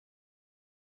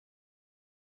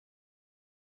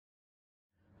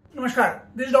Namaskar,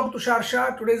 this is Dr. Tushar Shah.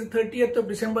 Today is the 30th of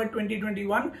December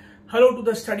 2021. Hello to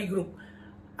the study group.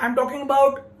 I am talking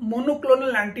about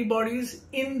monoclonal antibodies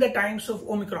in the times of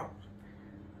Omicron.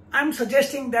 I am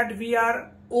suggesting that we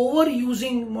are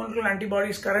overusing monoclonal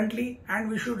antibodies currently and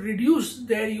we should reduce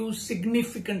their use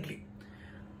significantly.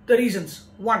 The reasons: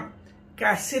 1.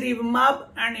 Casirivimab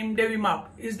and imdevimab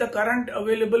is the current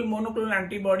available monoclonal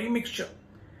antibody mixture.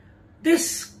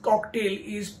 This cocktail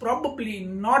is probably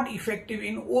not effective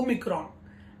in Omicron,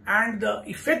 and the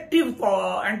effective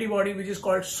antibody, which is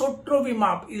called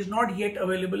sotrovimab, is not yet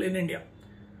available in India.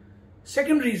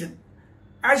 Second reason,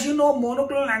 as you know,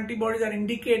 monoclonal antibodies are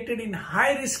indicated in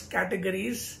high risk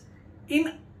categories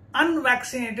in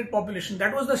unvaccinated population.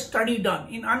 That was the study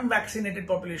done in unvaccinated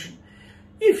population.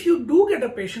 If you do get a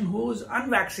patient who is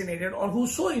unvaccinated or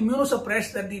who's so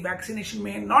immunosuppressed that the vaccination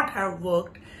may not have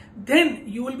worked, then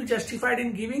you will be justified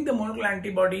in giving the monoclonal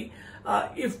antibody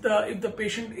if the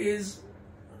patient is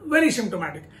very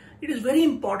symptomatic. It is very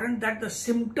important that the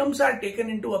symptoms are taken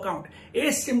into account.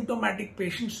 Asymptomatic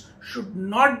patients should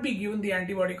not be given the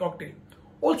antibody cocktail.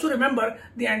 Also remember,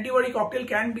 the antibody cocktail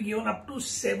can be given up to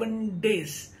 7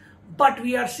 days. But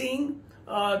we are seeing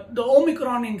the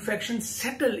Omicron infection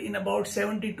settle in about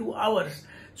 72 hours.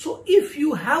 So if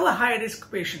you have a high-risk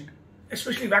patient,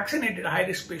 especially vaccinated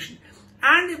high-risk patient,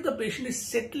 and if the patient is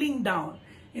settling down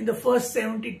in the first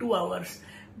 72 hours,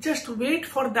 just wait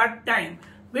for that time.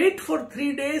 Wait for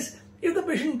 3 days. If the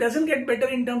patient doesn't get better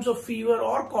in terms of fever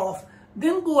or cough,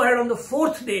 then go ahead on the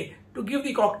 4th day to give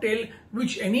the cocktail,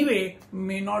 which anyway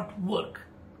may not work.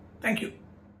 Thank you.